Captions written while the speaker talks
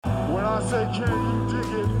I say, can you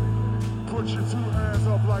dig it? Put your two hands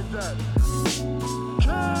up like that.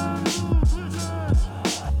 Can you dig it?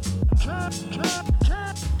 Can.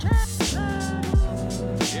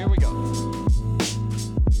 Here we go.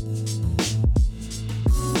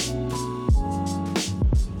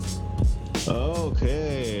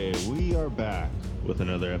 Okay, we are back with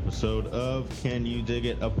another episode of Can You Dig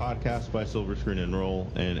It, a podcast by Silver Screen and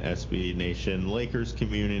Roll and SB Nation Lakers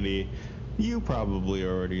community. You probably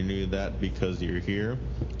already knew that because you're here.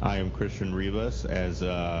 I am Christian Rivas, as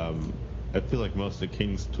I feel like most of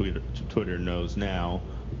King's Twitter knows now,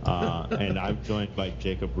 and I'm joined by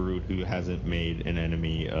Jacob Root, who hasn't made an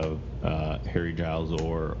enemy of Harry Giles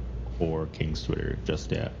or King's Twitter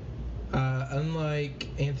just yet. Unlike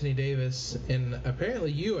Anthony Davis, and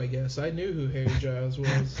apparently you, I guess, I knew who Harry Giles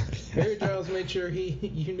was. Harry Giles made sure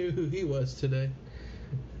you knew who he was today.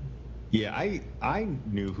 Yeah, I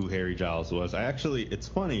knew who Harry Giles was. It's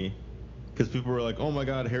funny, because people were like, "Oh my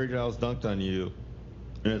God, Harry Giles dunked on you,"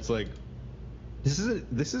 and it's like, this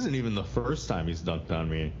isn't even the first time he's dunked on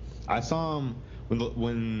me. I saw him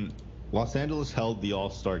when Los Angeles held the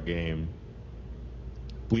All-Star game.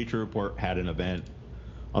 Bleacher Report had an event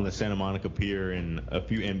on the Santa Monica Pier, and a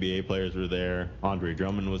few NBA players were there. Andre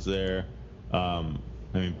Drummond was there.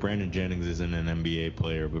 Brandon Jennings isn't an NBA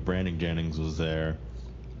player, but Brandon Jennings was there.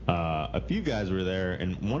 A few guys were there,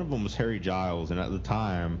 and one of them was Harry Giles, and at the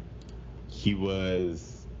time, it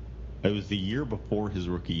was the year before his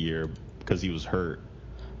rookie year because he was hurt.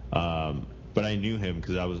 But I knew him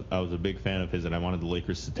because I was a big fan of his, and I wanted the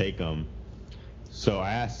Lakers to take him. So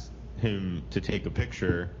I asked him to take a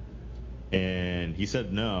picture, and he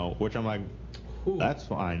said no, which I'm like, Ooh. That's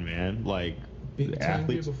fine, man. Like, Big time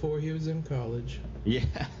athletes before he was in college. Yeah,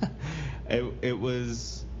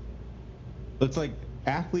 it's like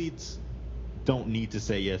athletes don't need to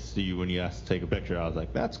say yes to you when you ask to take a picture. I was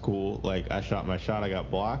like, that's cool. Like, I shot my shot, I got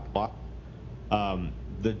blocked.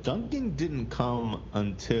 The dunking didn't come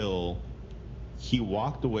until he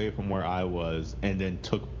walked away from where I was and then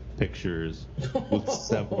took pictures with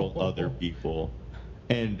several other people.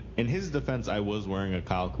 And in his defense, I was wearing a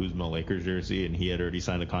Kyle Kuzma Lakers jersey, and he had already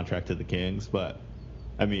signed a contract to the Kings. But,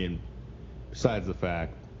 I mean, besides the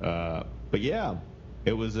fact, but yeah,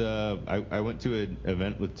 it was. I went to an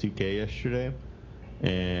event with 2K yesterday,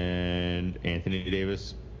 and Anthony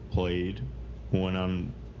Davis played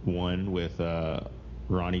 1-on-1 with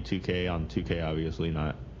Ronnie 2K on 2K, obviously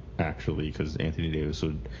not actually, because Anthony Davis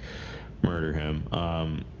would murder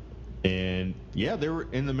him. And yeah, they were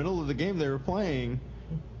in the middle of the game. They were playing.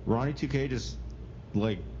 Ronnie 2K just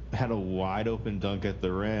had a wide open dunk at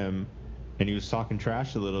the rim, and he was talking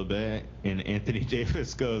trash a little bit, and Anthony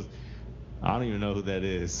Davis goes, "I don't even know who that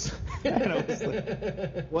is." And I was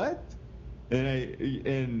like, what?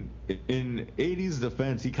 And in AD's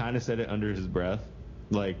defense, he kind of said it under his breath,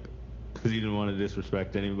 because he didn't want to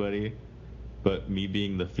disrespect anybody. But me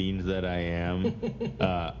being the fiend that I am,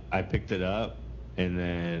 I picked it up, and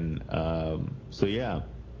then so yeah.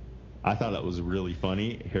 I thought that was really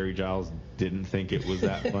funny. Harry Giles didn't think it was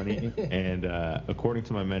that funny, and according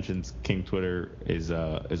to my mentions, King Twitter is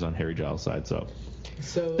on Harry Giles' side. So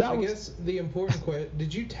I guess the important question: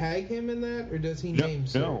 did you tag him in that, or does he name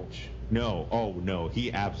search? No. Oh no,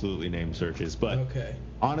 he absolutely name searches. But okay.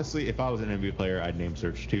 Honestly, if I was an NBA player, I'd name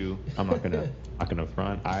search too. I'm not gonna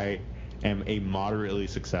front. I am a moderately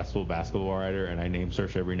successful basketball writer, and I name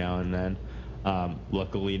search every now and then.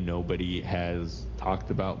 Luckily, nobody has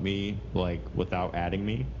talked about me without adding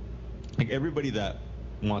me. Everybody that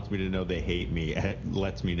wants me to know they hate me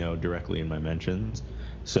lets me know directly in my mentions.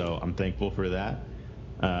 So I'm thankful for that.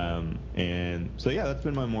 And so yeah, that's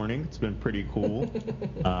been my morning. It's been pretty cool.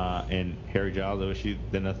 And Harry Giles, I wish you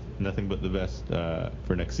nothing but the best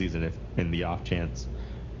for next season. If in the off chance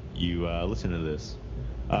you listen to this,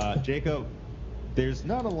 Jacob, there's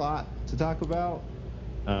not a lot to talk about.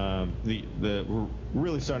 We're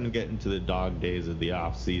really starting to get into the dog days of the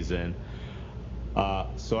off season.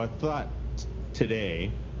 So I thought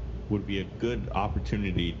today would be a good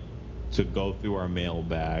opportunity to go through our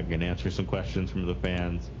mailbag and answer some questions from the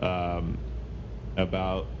fans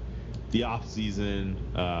about the off season,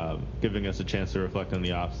 giving us a chance to reflect on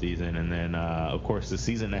the off season, and then of course the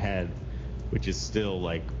season ahead, which is still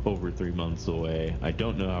over 3 months away. I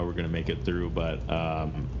don't know how we're going to make it through, but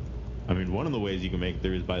one of the ways you can make it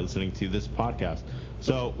through is by listening to this podcast.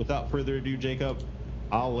 So without further ado, Jacob,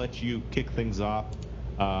 I'll let you kick things off.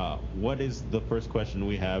 What is the first question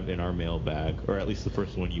we have in our mailbag, or at least the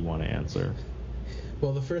first one you want to answer?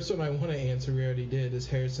 Well, the first one I want to answer, we already did, is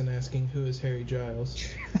Harrison asking, who is Harry Giles?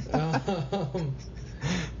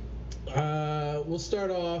 We'll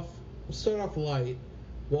start off light.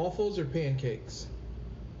 Waffles or pancakes?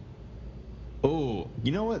 Oh,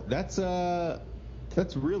 you know what? That's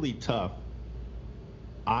really tough.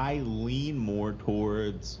 I lean more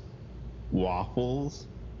towards waffles,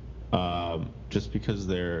 just because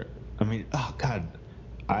they're. I mean, oh God,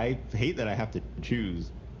 I hate that I have to choose.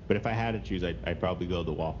 But if I had to choose, I'd probably go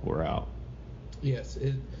the waffle route. Yes,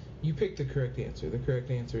 you picked the correct answer. The correct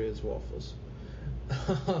answer is waffles.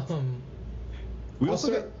 We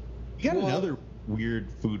also Also- got well- another weird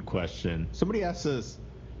food question. Somebody asked us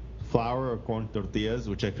flour or corn tortillas,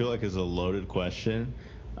 which I feel like is a loaded question.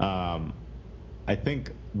 I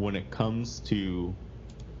think when it comes to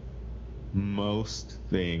most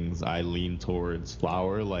things, I lean towards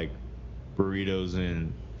flour, like burritos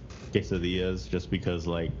and quesadillas, just because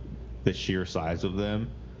like the sheer size of them.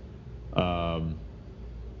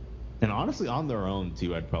 And honestly, on their own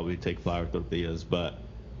too, I'd probably take flour tortillas, but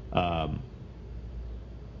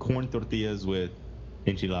corn tortillas with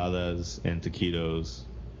enchiladas and taquitos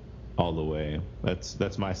all the way.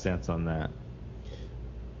 That's my stance on that.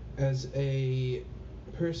 As a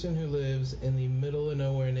person who lives in the middle of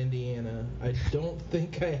nowhere in Indiana, I don't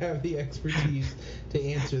think I have the expertise to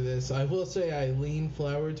answer this. I will say I lean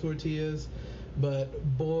flour tortillas,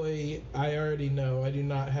 but boy, I already know I do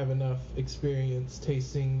not have enough experience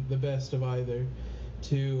tasting the best of either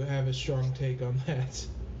to have a strong take on that.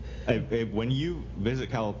 When you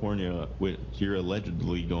visit California, which you're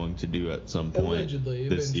allegedly going to do at some point Allegedly,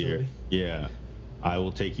 this year, eventually. yeah, I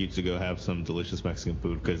will take you to go have some delicious Mexican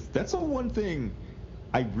food, because that's the one thing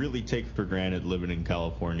I really take for granted living in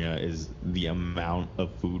California is the amount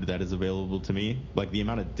of food that is available to me, like the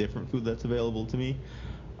amount of different food that's available to me.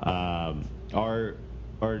 Are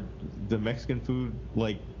the Mexican food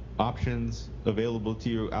like options available to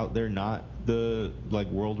you out there not the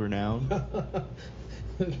like world renowned?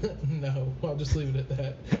 No, I'll just leave it at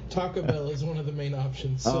that. Taco Bell is one of the main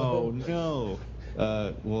options. So. Oh no.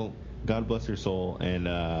 Well, God bless your soul. And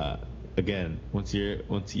again, once you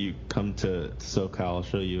come to SoCal, I'll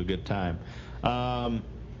show you a good time. The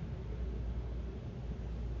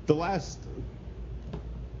last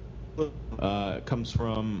comes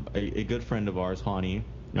from a good friend of ours, Hani,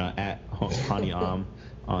 at Hani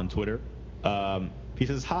on Twitter. He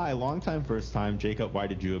says, "Hi, long time, first time. Jacob, why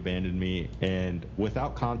did you abandon me?" And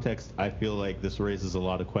without context, I feel like this raises a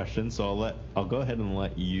lot of questions. So I'll go ahead and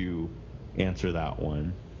let you answer that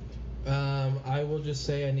one. I will just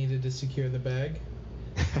say I needed to secure the bag,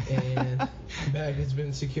 and the bag has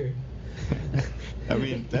been secured. I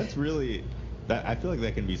mean, that's really that. I feel like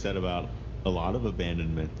that can be said about a lot of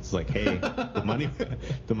abandonment. It's like, hey,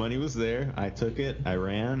 the money was there. I took it. I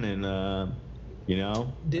ran, and Didn't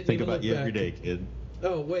think even about look you back. every day, kid.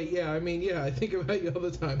 Oh wait, yeah. I mean, yeah. I think about you all the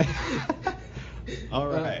time. All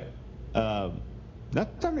right. Now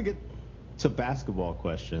time to get to basketball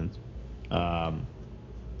questions.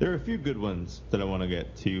 There are a few good ones that I want to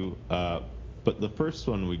get to, but the first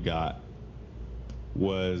one we got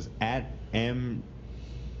was at M.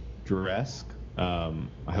 Dresk. I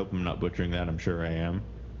hope I'm not butchering that. I'm sure I am.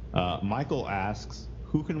 Michael asks,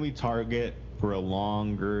 who can we target for a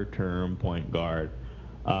longer-term point guard?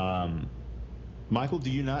 Michael, do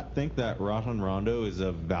you not think that Rajon Rondo is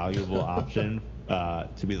a valuable option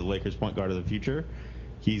to be the Lakers' point guard of the future?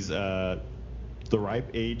 He's the ripe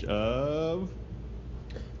age of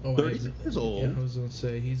 30 years old. Yeah, I was gonna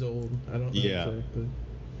say he's old. I don't know Yeah. exactly.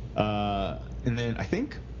 And then I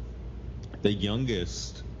think the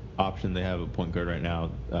youngest option they have at point guard right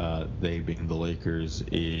now, they being the Lakers,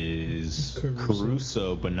 is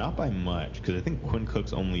Caruso, but not by much, because I think Quinn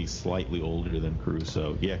Cook's only slightly older than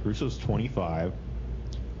Caruso. Yeah, Caruso's 25.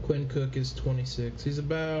 Quinn Cook is 26. He's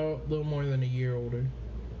about a little more than a year older.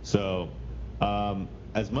 So,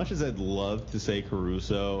 as much as I'd love to say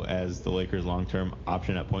Caruso as the Lakers' long-term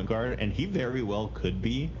option at point guard, and he very well could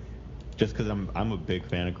be, just because I'm a big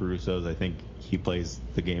fan of Caruso's. I think he plays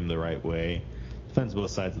the game the right way, defends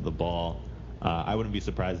both sides of the ball. I wouldn't be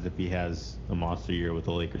surprised if he has a monster year with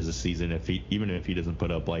the Lakers this season, even if he doesn't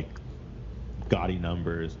put up like gaudy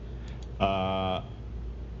numbers. But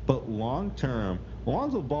long-term,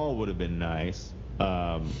 Alonzo Ball would have been nice.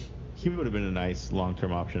 He would have been a nice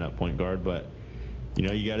long-term option at point guard, but you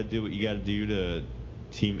got to do what you got to do to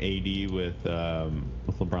team AD with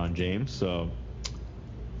LeBron James. So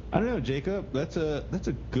I don't know, Jacob. That's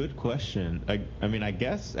a good question. I mean, I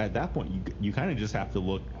guess at that point you kind of just have to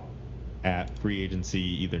look at free agency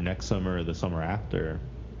either next summer or the summer after.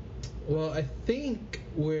 Well, I think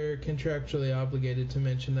we're contractually obligated to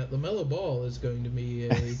mention that LaMelo Ball is going to be a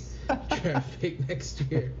draft pick next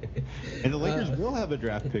year. And the Lakers will have a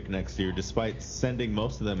draft pick next year, despite sending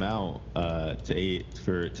most of them out to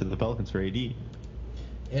the Pelicans for AD.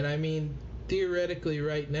 And I mean, theoretically,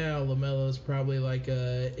 right now, LaMelo's probably like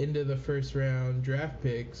a into the first round draft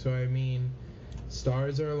pick. So I mean,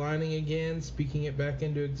 stars are aligning again, speaking it back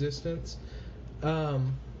into existence.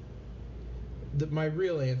 My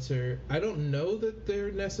real answer, I don't know that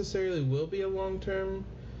there necessarily will be a long-term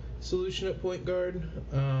solution at point guard,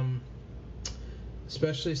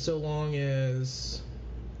 especially so long as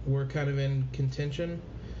we're kind of in contention,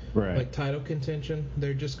 Right. like title contention.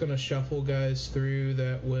 They're just going to shuffle guys through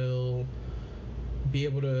that will be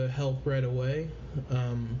able to help right away.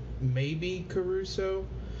 Maybe Caruso.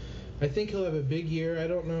 I think he'll have a big year. I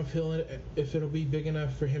don't know if it'll be big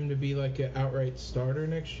enough for him to be like an outright starter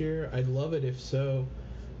next year. I'd love it if so.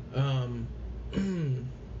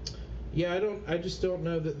 Yeah, I just don't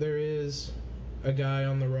know that there is a guy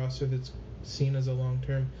on the roster that's seen as a long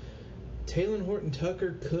term. Talen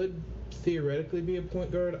Horton-Tucker could theoretically be a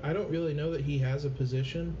point guard. I don't really know that he has a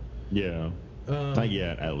position. Yeah. Not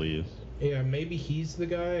yet, at least. Yeah, maybe he's the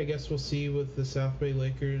guy. I guess we'll see with the South Bay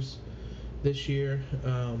Lakers this year.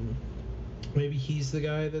 Maybe he's the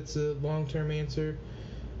guy that's a long-term answer.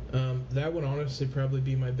 That would honestly probably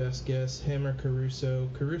be my best guess. Him or Caruso.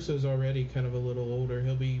 Caruso's already kind of a little older.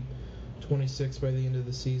 He'll be 26 by the end of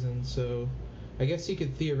the season, so I guess he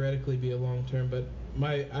could theoretically be a long-term, but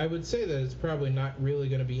I would say that it's probably not really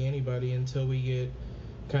going to be anybody until we get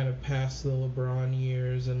kind of past the LeBron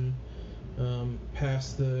years and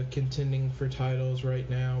past the contending for titles right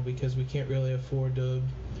now, because we can't really afford to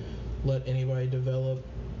let anybody develop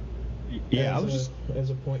as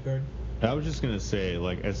a point guard. I was just gonna say,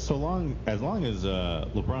 like, as long as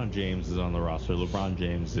LeBron James is on the roster, LeBron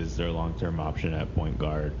James is their long-term option at point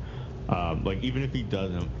guard. Like, even if he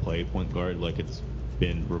doesn't play point guard, like it's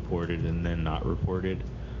been reported and then not reported,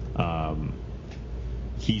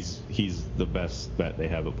 he's the best bet they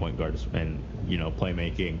have at point guard and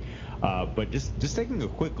playmaking. But just taking a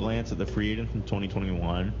quick glance at the free agent from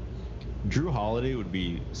 2021, Drew Holiday would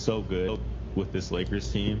be so good with this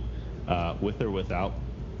Lakers team, with or without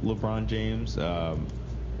LeBron James.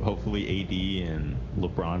 Hopefully AD and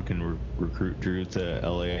LeBron can recruit Drew to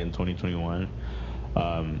LA in 2021.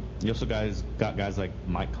 You also got guys like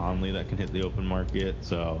Mike Conley that can hit the open market.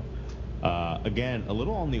 So again, a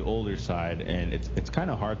little on the older side, and it's kind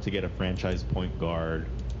of hard to get a franchise point guard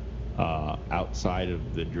outside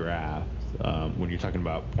of the draft when you're talking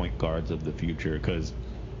about point guards of the future. Because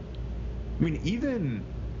I mean, even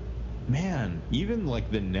like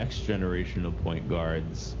the next generation of point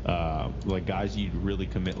guards, like guys you'd really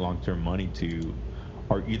commit long-term money to,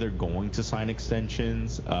 are either going to sign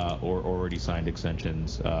extensions or already signed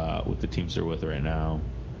extensions with the teams they're with right now.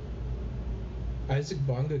 Isaac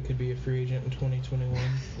Bonga could be a free agent in 2021.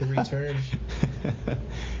 The return.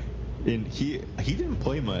 And he didn't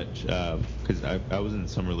play much because I was in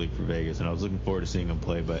summer league for Vegas and I was looking forward to seeing him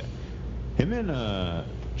play, but him and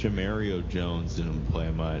Jamario Jones didn't play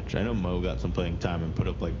much. I know Mo got some playing time and put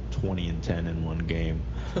up like 20 and 10 in one game,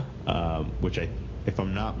 which if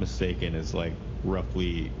I'm not mistaken, is like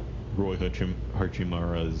roughly Roy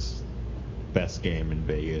Hachimura's best game in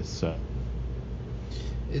Vegas. So.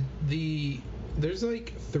 There's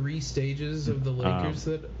like 3 stages of the Lakers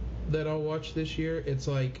that I'll watch this year. It's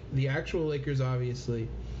like the actual Lakers, obviously,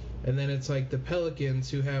 and then it's like the Pelicans,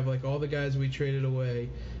 who have like all the guys we traded away,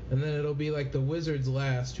 and then it'll be like the Wizards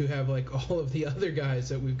last, who have like all of the other guys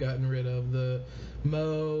that we've gotten rid of, the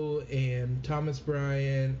Mo and Thomas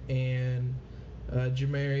Bryant and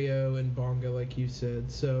Jamario and Bonga, like you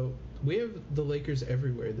said. So we have the Lakers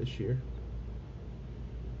everywhere this year.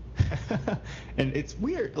 And it's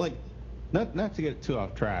weird, like, not to get too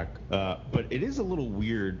off track, but it is a little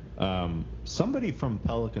weird. Somebody from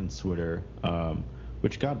Pelicans Twitter,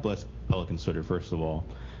 which God bless Pelicans Twitter, first of all.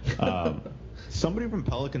 Somebody from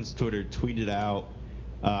Pelicans Twitter tweeted out,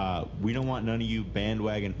 we don't want none of you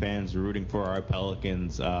bandwagon fans rooting for our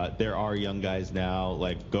Pelicans. There are young guys now,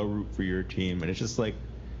 like, go root for your team. And it's just like,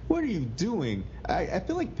 what are you doing? I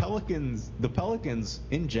feel like the Pelicans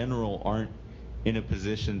in general aren't in a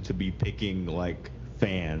position to be picking like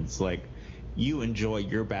fans. Like, you enjoy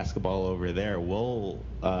your basketball over there, we'll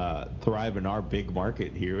thrive in our big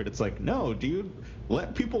market here. And it's like, no, dude,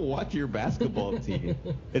 let people watch your basketball team.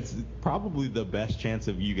 It's probably the best chance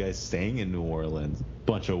of you guys staying in New Orleans.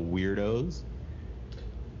 Bunch of weirdos.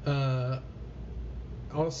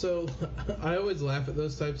 Also, I always laugh at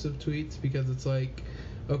those types of tweets because it's like,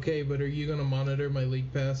 okay, but are you going to monitor my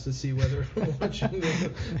league pass to see whether I'm watching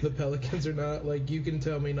the Pelicans or not? Like, you can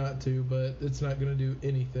tell me not to, but it's not going to do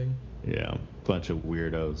anything. Yeah, bunch of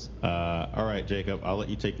weirdos. All right, Jacob, I'll let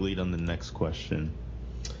you take lead on the next question.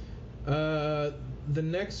 The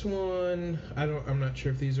next one, I'm not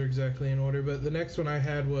sure if these are exactly in order, but the next one I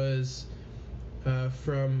had was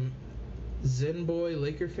from Zenboy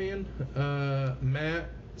Laker fan. Matt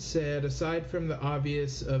said, aside from the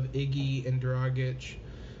obvious of Iggy and Dragic,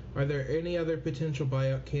 are there any other potential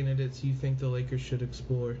buyout candidates you think the Lakers should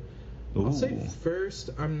explore? I'll say Ooh. first,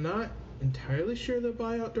 I'm not entirely sure they'll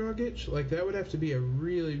buy out Dragic. Like, that would have to be a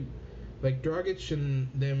really... Like, Dragic and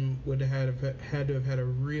them would have had to have had a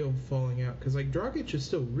real falling out. Because, like, Dragic is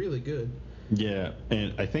still really good. Yeah,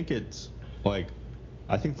 and I think it's, like,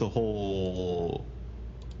 I think the whole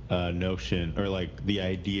notion, or, like, the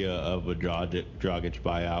idea of a Dragic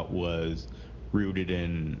buyout was rooted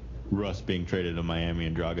in Russ being traded to Miami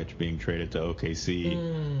and Dragic being traded to OKC,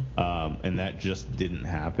 and that just didn't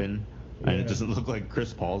happen. And it doesn't look like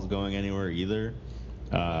Chris Paul's going anywhere either.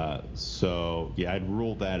 So yeah, I'd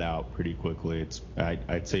rule that out pretty quickly.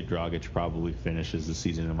 I'd say Dragic probably finishes the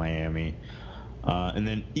season in Miami, and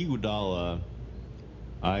then Iguodala.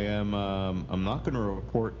 I'm not going to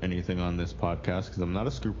report anything on this podcast because I'm not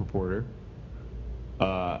a scoop reporter.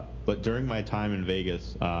 But during my time in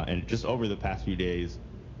Vegas, and just over the past few days,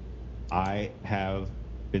 I have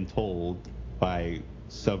been told by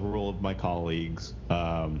several of my colleagues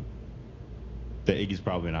that Iggy's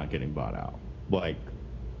probably not getting bought out. Like,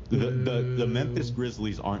 the Memphis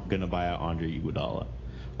Grizzlies aren't going to buy out Andre Iguodala.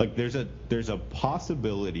 Like, there's a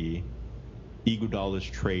possibility Iguodala's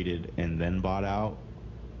traded and then bought out.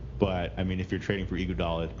 But, I mean, if you're trading for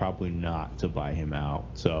Iguodala, it's probably not to buy him out.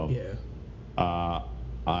 So,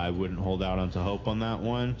 I wouldn't hold out onto hope on that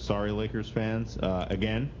one. Sorry, Lakers fans.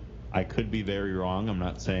 Again, I could be very wrong. I'm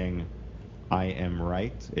not saying I am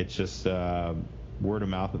right. It's just word of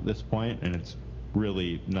mouth at this point, and it's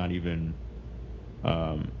really not even,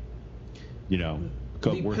 worth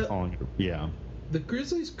calling it. Yeah. The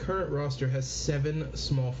Grizzlies' current roster has 7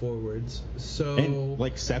 small forwards. So, and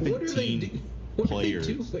like 17 what players.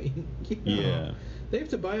 Are they doing? Yeah. They have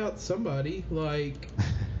to buy out somebody. Like,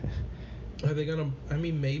 are they gonna? I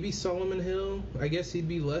mean, maybe Solomon Hill. I guess he'd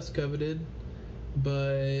be less coveted,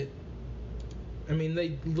 but I mean,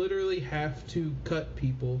 they literally have to cut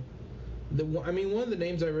people. One of the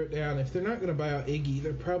names I wrote down, if they're not going to buy out Iggy,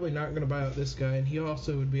 they're probably not going to buy out this guy, and he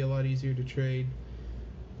also would be a lot easier to trade.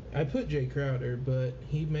 I put Jay Crowder, but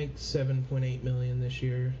he makes $7.8 million this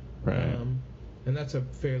year, Right. And that's a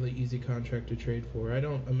fairly easy contract to trade for. I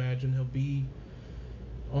don't imagine he'll be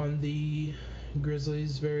on the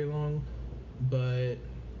Grizzlies very long, but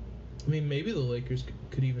I mean, maybe the Lakers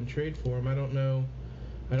could even trade for him. I don't know.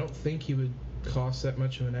 I don't think he would cost that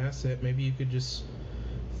much of an asset. Maybe you could just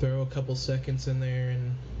throw a couple seconds in there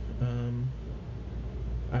and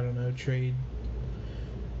I don't know, trade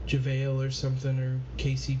JaVale or something, or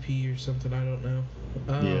KCP or something. I don't know.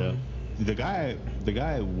 Yeah. The guy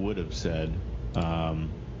I would have said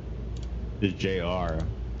is JR,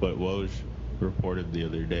 but Woj reported the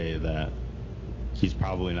other day that he's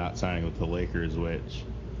probably not signing with the Lakers, which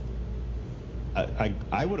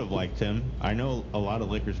I would have liked him. I know a lot of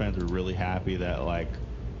Lakers fans were really happy that, like,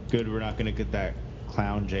 good, we're not going to get that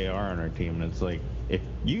clown JR on our team. And it's like, if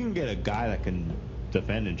you can get a guy that can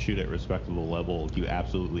defend and shoot at respectable level, you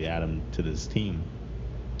absolutely add him to this team.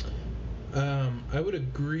 I would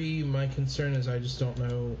agree. My concern is I just don't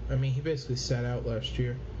know. I mean, he basically sat out last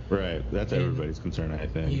year. Right. That's everybody's concern, I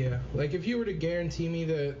think. Yeah. Like, if you were to guarantee me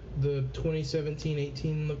that the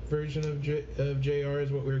 2017-18 version of JR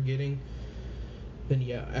is what we're getting, then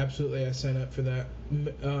yeah, absolutely, I sign up for that.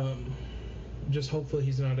 Just hopefully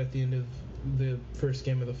he's not at the end of the first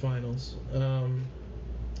game of the finals.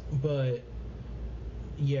 But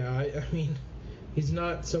yeah, I mean, he's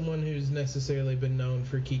not someone who's necessarily been known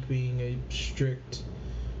for keeping a strict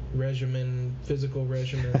physical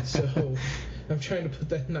regimen. So I'm trying to put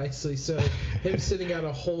that nicely. So him sitting out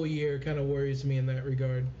a whole year kind of worries me in that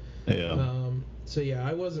regard. Yeah. So yeah,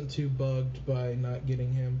 I wasn't too bugged by not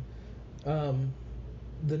getting him.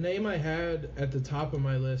 The name I had at the top of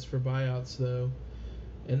my list for buyouts, though,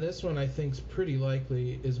 and this one I think's pretty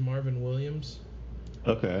likely, is Marvin Williams.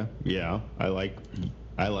 Okay. Yeah. I like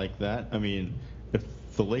that. I mean, if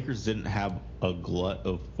the Lakers didn't have a glut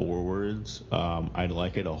of forwards, I'd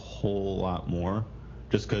like it a whole lot more.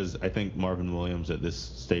 Just because I think Marvin Williams at this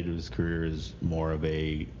stage of his career is more of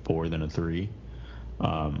a 4 than a 3.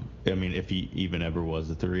 I mean, if he even ever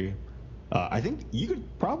was a 3. I think you could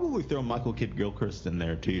probably throw Michael Kidd-Gilchrist in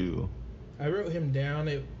there too. I wrote him down.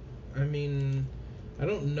 I mean, I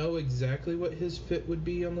don't know exactly what his fit would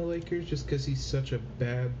be on the Lakers, just because he's such a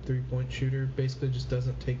bad 3-point shooter. Basically, just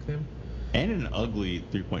doesn't take them. And an ugly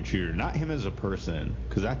three-point shooter. Not him as a person,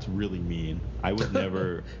 because that's really mean. I would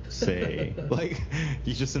never say, like,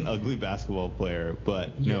 he's just an ugly basketball player.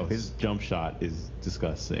 But, no, his jump shot is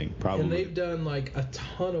disgusting. Probably. And they've done, like, a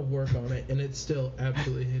ton of work on it, and it's still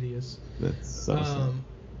absolutely hideous. That's so sad.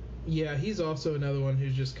 Yeah, he's also another one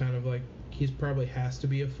who's just kind of, like, he's probably has to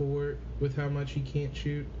be a forward with how much he can't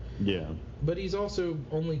shoot. Yeah. But he's also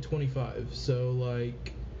only 25, so,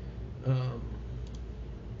 like,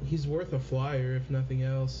 he's worth a flyer, if nothing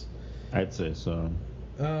else. I'd say so.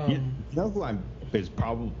 You know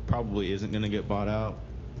who probably isn't going to get bought out?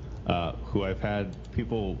 Who I've had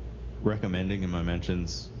people recommending in my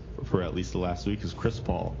mentions for at least the last week is Chris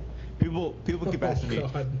Paul. People keep asking me, no.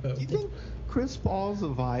 do you think Chris Paul's a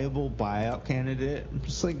viable buyout candidate? I'm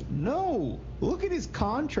just like, no. Look at his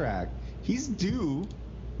contract. He's due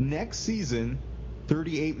next season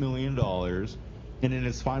 $38 million, and in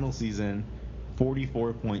his final season,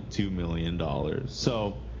 $44.2 million.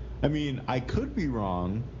 So, I mean, I could be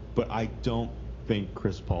wrong, but I don't think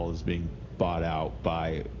Chris Paul is being bought out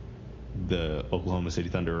by the Oklahoma City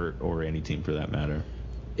Thunder or any team for that matter.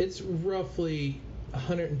 It's roughly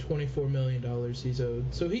 $124 million he's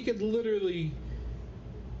owed. So he could literally,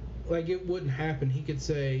 like, it wouldn't happen. He could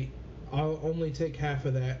say, I'll only take half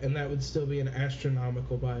of that, and that would still be an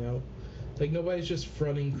astronomical buyout. Like, nobody's just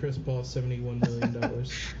fronting Chris Paul $71 million.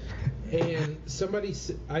 And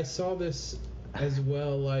I saw this as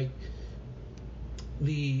well, like,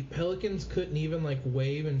 the Pelicans couldn't even, like,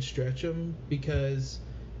 waive and stretch him, because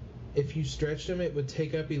if you stretched him, it would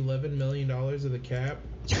take up $11 million of the cap.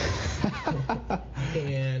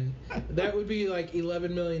 And that would be, like,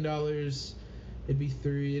 $11 million. It'd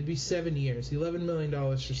be 7 years. $11 million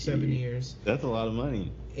for 7 years. That's a lot of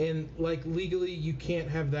money. And, like, legally, you can't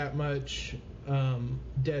have that much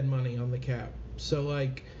dead money on the cap. So,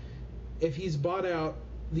 like, if he's bought out,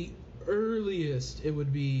 the earliest it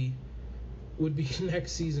would be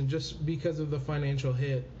next season, just because of the financial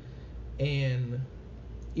hit. And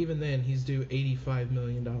even then, he's due $85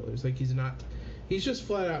 million. Like, he's just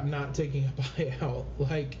flat out not taking a buyout.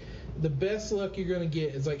 Like, the best luck you're going to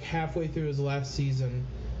get is, like, halfway through his last season,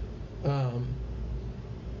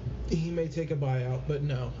 he may take a buyout, but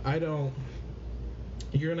no, I don't.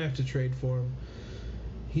 You're going to have to trade for him.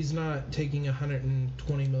 He's not taking a $120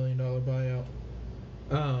 million buyout.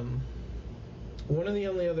 One of the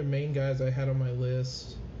only other main guys I had on my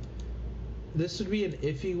list, this would be an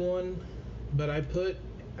iffy one, but I put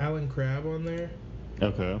Alan Crabb on there.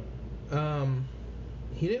 Okay.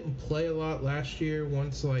 He didn't play a lot last year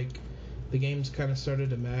once, like, the games kind of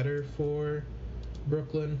started to matter for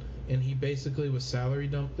Brooklyn, and he basically was salary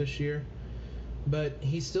dumped this year. But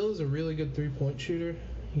he still is a really good three-point shooter.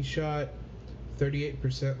 He shot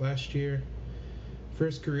 38% last year. For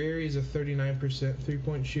his career, he's a 39%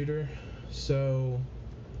 three-point shooter. So,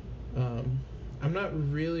 I'm not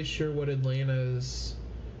really sure what Atlanta's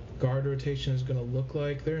guard rotation is going to look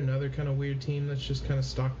like. They're another kind of weird team that's just kind of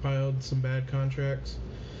stockpiled some bad contracts.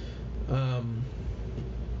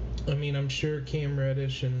 I mean, I'm sure Cam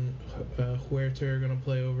Reddish and Huerta are going to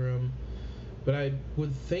play over him, but I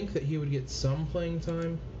would think that he would get some playing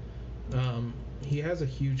time. He has a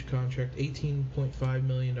huge contract, $18.5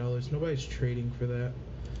 million. Nobody's trading for that.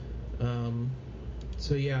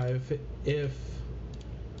 So yeah, if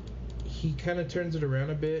he kind of turns it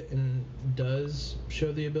around a bit and does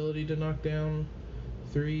show the ability to knock down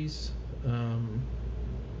threes,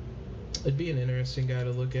 it'd be an interesting guy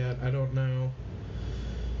to look at. I don't know.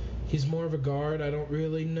 He's more of a guard. I don't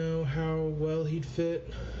really know how well he'd fit.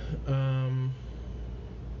 But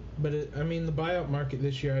I mean, the buyout market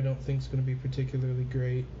this year I don't think is going to be particularly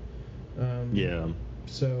great. Yeah.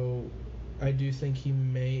 So I do think he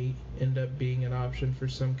may end up being an option for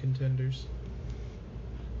some contenders.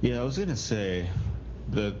 Yeah, I was gonna say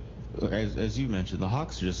that as you mentioned, the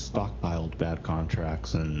Hawks just stockpiled bad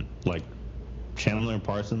contracts, and like Chandler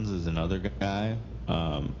Parsons is another guy.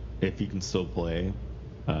 If he can still play,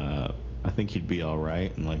 I think he'd be all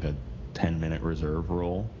right in like a 10-minute reserve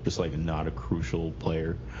role, just like not a crucial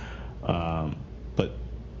player. But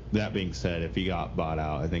that being said, if he got bought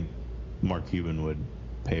out, I think Mark Cuban would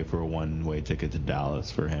pay for a one-way ticket to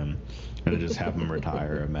Dallas for him and just have him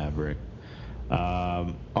retire a Maverick.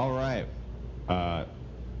 All right.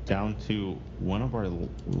 Down to one of our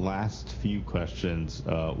last few questions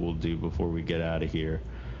we'll do before we get out of here.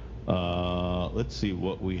 Let's see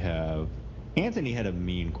what we have. Anthony had a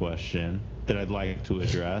mean question that I'd like to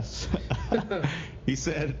address. He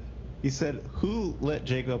said, who let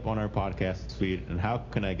Jacob on our podcast feed, and how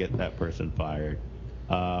can I get that person fired?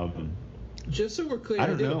 Just so we're clear, I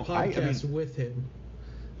did a podcast with him.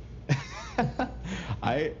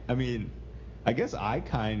 I mean, I guess I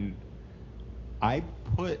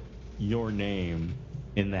put your name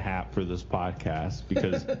in the hat for this podcast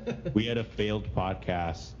because we had a failed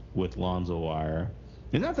podcast with Lonzo Wire.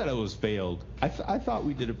 And not that it was failed. I thought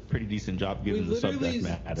we did a pretty decent job given the subject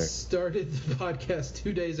matter. Started the podcast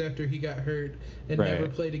 2 days after he got hurt and never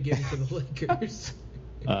played again for the Lakers.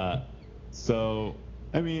 So,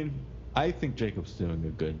 I mean, I think Jacob's doing a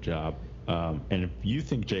good job. And if you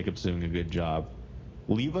think Jacob's doing a good job,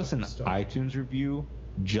 leave us an iTunes review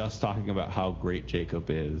just talking about how great Jacob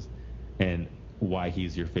is and why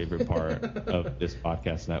he's your favorite part of this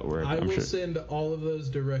podcast network. I will send all of those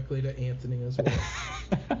directly to Anthony as well.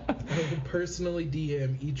 I will personally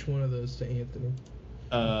DM each one of those to Anthony.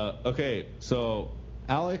 Okay, so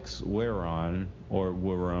Alex Weron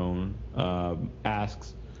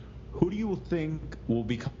asks, who do you think will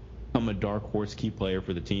become a dark horse key player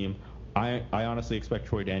for the team? I honestly expect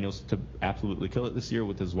Troy Daniels to absolutely kill it this year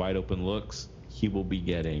with his wide open looks he will be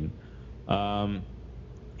getting.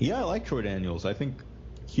 Yeah, I like Troy Daniels. I think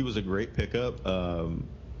he was a great pickup,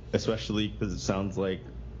 especially because it sounds like,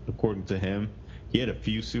 according to him, he had a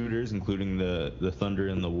few suitors, including the Thunder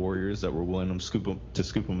and the Warriors, that were willing to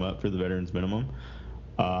scoop him up for the veterans minimum.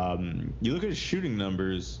 You look at his shooting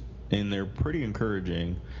numbers, and they're pretty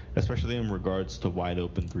encouraging, especially in regards to wide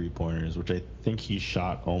open three-pointers, which I think he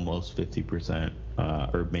shot almost 50%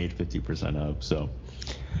 or made 50% of. So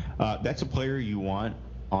that's a player you want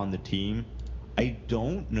on the team. I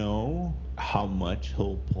don't know how much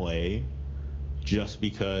he'll play just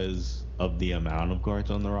because of the amount of guards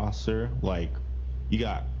on the roster. Like, you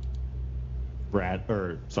got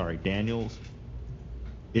Daniels,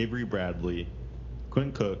 Avery Bradley,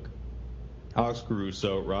 Quinn Cook, Alex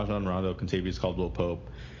Caruso, Rajon Rondo, Kentavious Caldwell-Pope,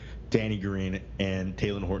 Danny Green, and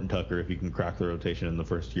Talen Horton-Tucker if he can crack the rotation in the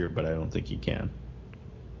first year, but I don't think he can.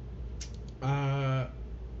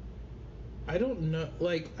 I don't know.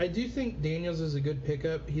 Like, I do think Daniels is a good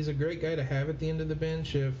pickup. He's a great guy to have at the end of the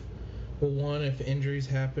bench if injuries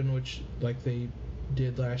happen, which, like, they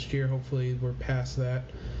did last year. Hopefully we're past that.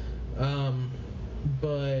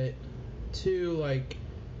 But two, like,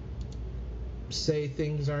 say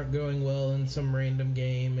things aren't going well in some random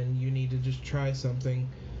game and you need to just try something,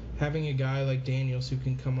 having a guy like Daniels who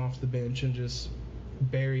can come off the bench and just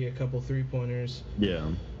bury a couple three-pointers. Yeah.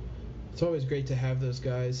 It's always great to have those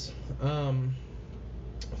guys.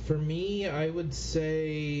 For me, I'd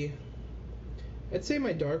say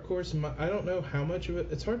my dark horse. I don't know how much of it.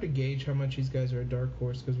 It's hard to gauge how much these guys are a dark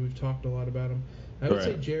horse because we've talked a lot about them. I would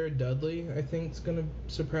say Jared Dudley. I think is going to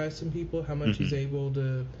surprise some people how much he's able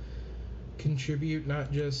to contribute,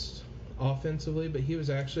 not just offensively, but he was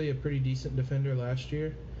actually a pretty decent defender last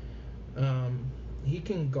year. He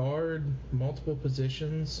can guard multiple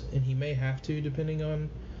positions, and he may have to depending on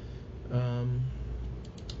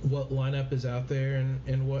what lineup is out there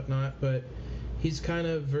and whatnot, but he's kind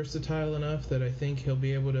of versatile enough that I think he'll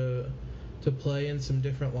be able to play in some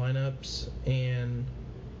different lineups, and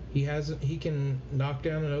he can knock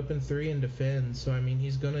down an open three and defend, so I mean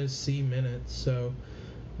he's going to see minutes, so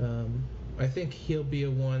I think he'll be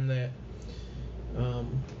a one that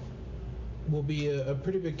will be a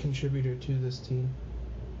pretty big contributor to this team.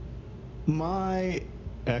 My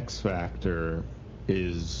X factor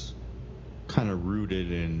is kind of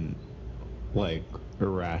rooted in like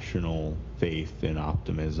irrational faith and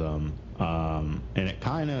optimism, and it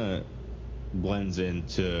kind of blends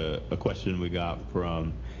into a question we got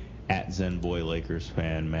from @ZenBoy Lakers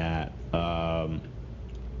fan Matt.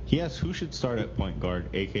 He asks who should start at point guard,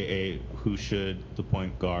 aka who should the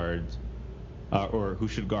point guards or who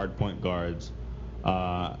should guard point guards.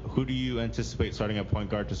 Who do you anticipate starting at point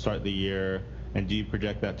guard to start the year? And do you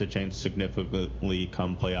project that to change significantly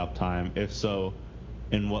come playoff time? If so,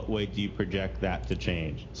 in what way do you project that to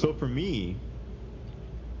change? So for me,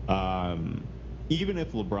 even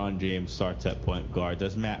if LeBron James starts at point guard,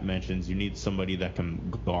 as Matt mentions, you need somebody that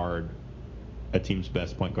can guard a team's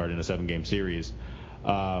best point guard in a 7-game series.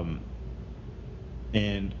 And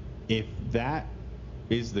if that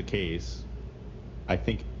is the case, I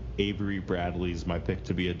think Avery Bradley's my pick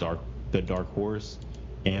to be the dark horse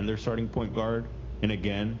and their starting point guard. And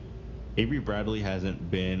again, Avery Bradley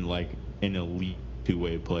hasn't been like an elite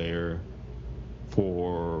two-way player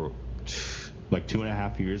for like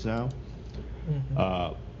 2.5 years now.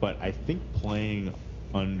 But I think playing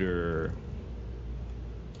under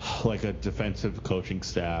like a defensive coaching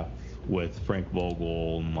staff with Frank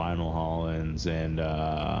Vogel and Lionel Hollins and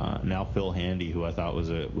now Phil Handy, who I thought was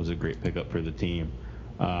a great pickup for the team.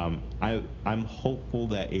 I'm hopeful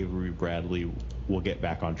that Avery Bradley will get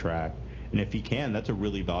back on track, and if he can, that's a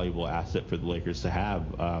really valuable asset for the Lakers to have.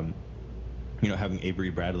 having Avery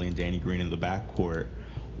Bradley and Danny Green in the backcourt,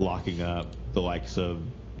 locking up the likes of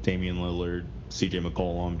Damian Lillard, C.J.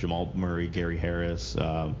 McCollum, Jamal Murray, Gary Harris,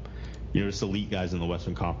 just elite guys in the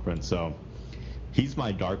Western Conference. So he's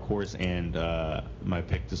my dark horse and my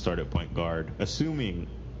pick to start at point guard, assuming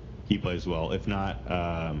he plays well. If not,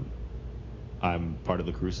 I'm part of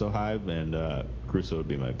the Caruso hive, and Caruso would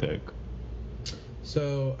be my pick.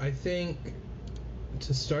 So I think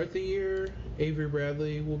to start the year, Avery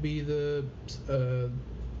Bradley will be the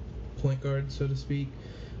point guard, so to speak,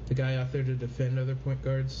 the guy out there to defend other point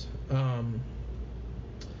guards.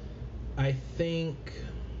 I think.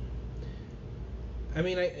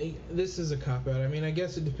 This is a cop-out. I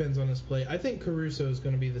guess it depends on his play. I think Caruso is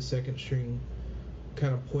going to be the second string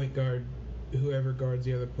kind of point guard, whoever guards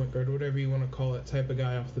the other point guard, whatever you want to call it, type of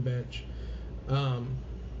guy off the bench.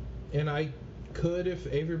 And I could, if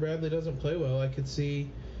Avery Bradley doesn't play well, I could see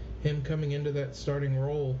him coming into that starting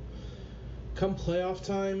role. Come playoff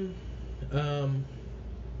time,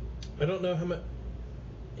 I don't know how much.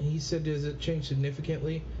 He said, does it change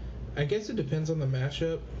significantly? I guess it depends on the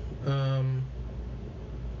matchup.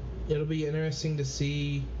 It'll be interesting to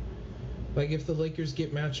see, like, if the Lakers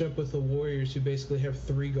get matched up with the Warriors, who basically have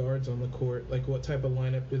 3 guards on the court, like, what type of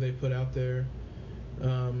lineup do they put out there?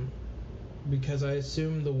 Because I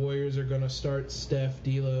assume the Warriors are going to start Steph,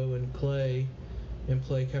 D'Lo, and Clay and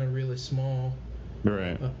play kind of really small.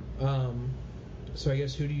 Right. So I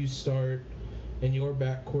guess who do you start in your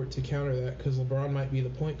backcourt to counter that? Because LeBron might be the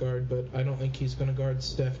point guard, but I don't think he's going to guard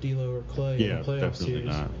Steph, D'Lo, or Clay in a playoff series.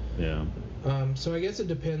 Not. Yeah. So I guess it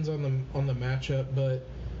depends on the matchup, but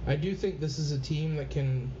I do think this is a team that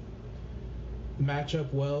can match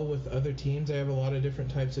up well with other teams. They have a lot of different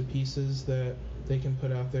types of pieces that they can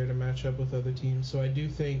put out there to match up with other teams. So I do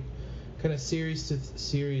think kind of series to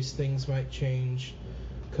series things might change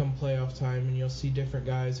come playoff time, and you'll see different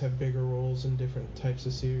guys have bigger roles in different types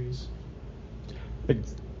of series. I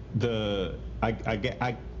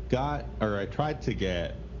tried to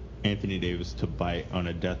get Anthony Davis to bite on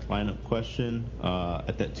a death lineup question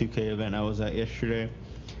at that 2K event I was at yesterday.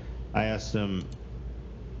 I asked him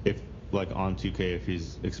if, like, on 2K, if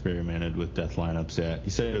he's experimented with death lineups yet. He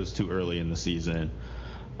said it was too early in the season.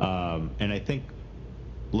 And I think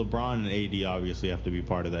LeBron and AD obviously have to be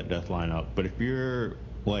part of that death lineup. But if you're,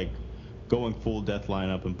 like, going full death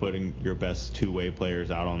lineup and putting your best two-way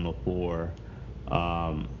players out on the floor,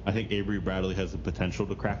 I think Avery Bradley has the potential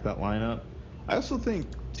to crack that lineup. I also think,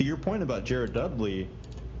 to your point about Jared Dudley,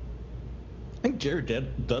 I think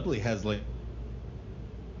Jared Dudley has, like,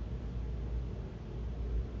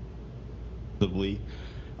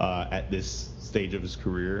 at this stage of his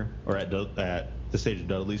career, or at the stage of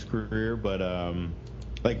Dudley's career, but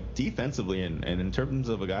like, defensively and in terms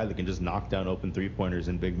of a guy that can just knock down open three-pointers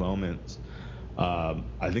in big moments,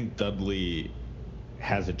 I think Dudley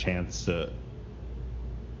has a chance to.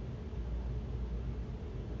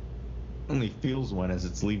 Only feels one as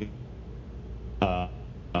it's leaving. But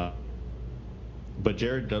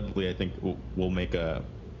Jared Dudley, I think, will make a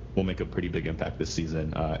pretty big impact this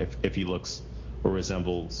season if he looks or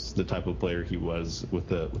resembles the type of player he was with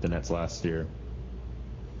the Nets last year.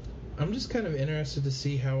 I'm just kind of interested to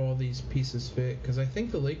see how all these pieces fit, because I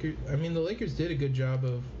think the Lakers did a good job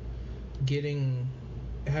of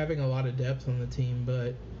having a lot of depth on the team,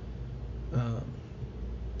 but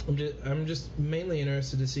I'm just mainly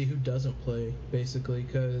interested to see who doesn't play, basically,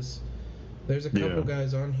 because there's a couple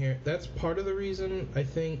guys on here. That's part of the reason I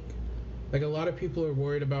think, like, a lot of people are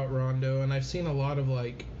worried about Rondo, and I've seen a lot of,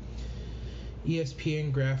 like,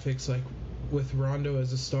 ESPN graphics, like, with Rondo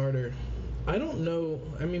as a starter. I don't know.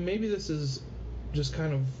 I mean, maybe this is just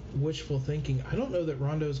kind of wishful thinking. I don't know that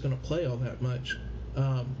Rondo is going to play all that much.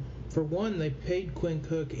 For one, they paid Quinn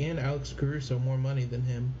Cook and Alex Caruso more money than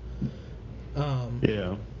him.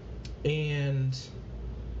 And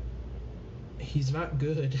he's not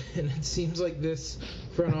good, and it seems like this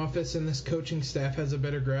front office and this coaching staff has a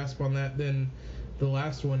better grasp on that than the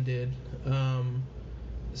last one did.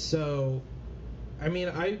 So, I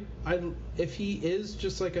mean, if he is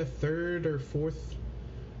just like a third or fourth,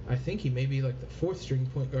 I think he may be like the fourth string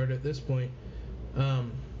point guard at this point.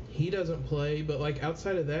 He doesn't play, but like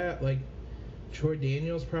outside of that, like Troy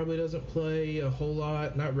Daniels probably doesn't play a whole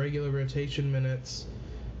lot, not regular rotation minutes,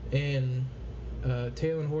 and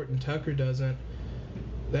Talen Horton-Tucker doesn't.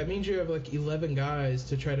 That means you have like 11 guys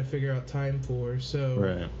to try to figure out time for.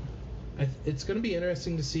 So it's going to be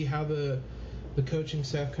interesting to see how the coaching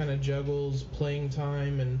staff kind of juggles playing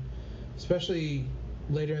time, and especially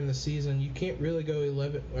later in the season, you can't really go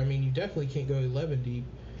 11. I mean, you definitely can't go 11 deep.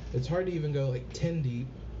 It's hard to even go like 10 deep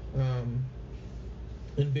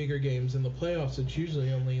in bigger games. In the playoffs, it's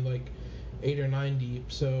usually only like 8 or 9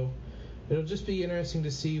 deep. So it'll just be interesting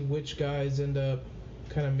to see which guys end up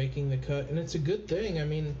kind of making the cut. And it's a good thing. I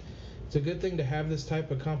mean, it's a good thing to have this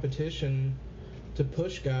type of competition to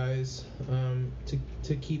push guys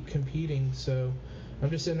to keep competing. So I'm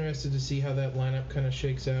just interested to see how that lineup kind of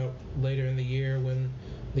shakes out later in the year when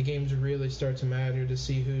the games really start to matter, to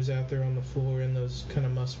see who's out there on the floor in those kind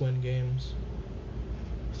of must-win games.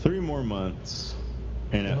 3 more months,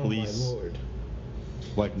 and at least my Lord.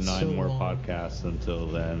 like 9 So more long. podcasts until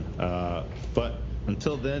then. But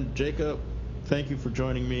until then, Jacob, thank you for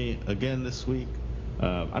joining me again this week.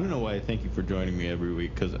 I don't know why I thank you for joining me every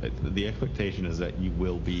week, because the expectation is that you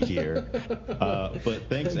will be here. But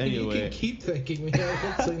thanks I mean, anyway. You can keep thanking me. I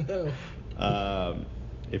won't say no.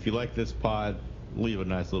 If you like this pod, leave a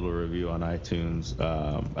nice little review on iTunes.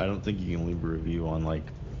 I don't think you can leave a review on like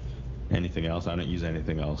anything else. I don't use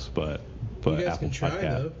anything else, but You guys Apple can try, Podcast.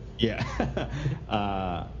 though.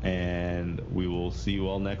 Yeah. And we will see you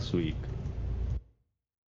all next week.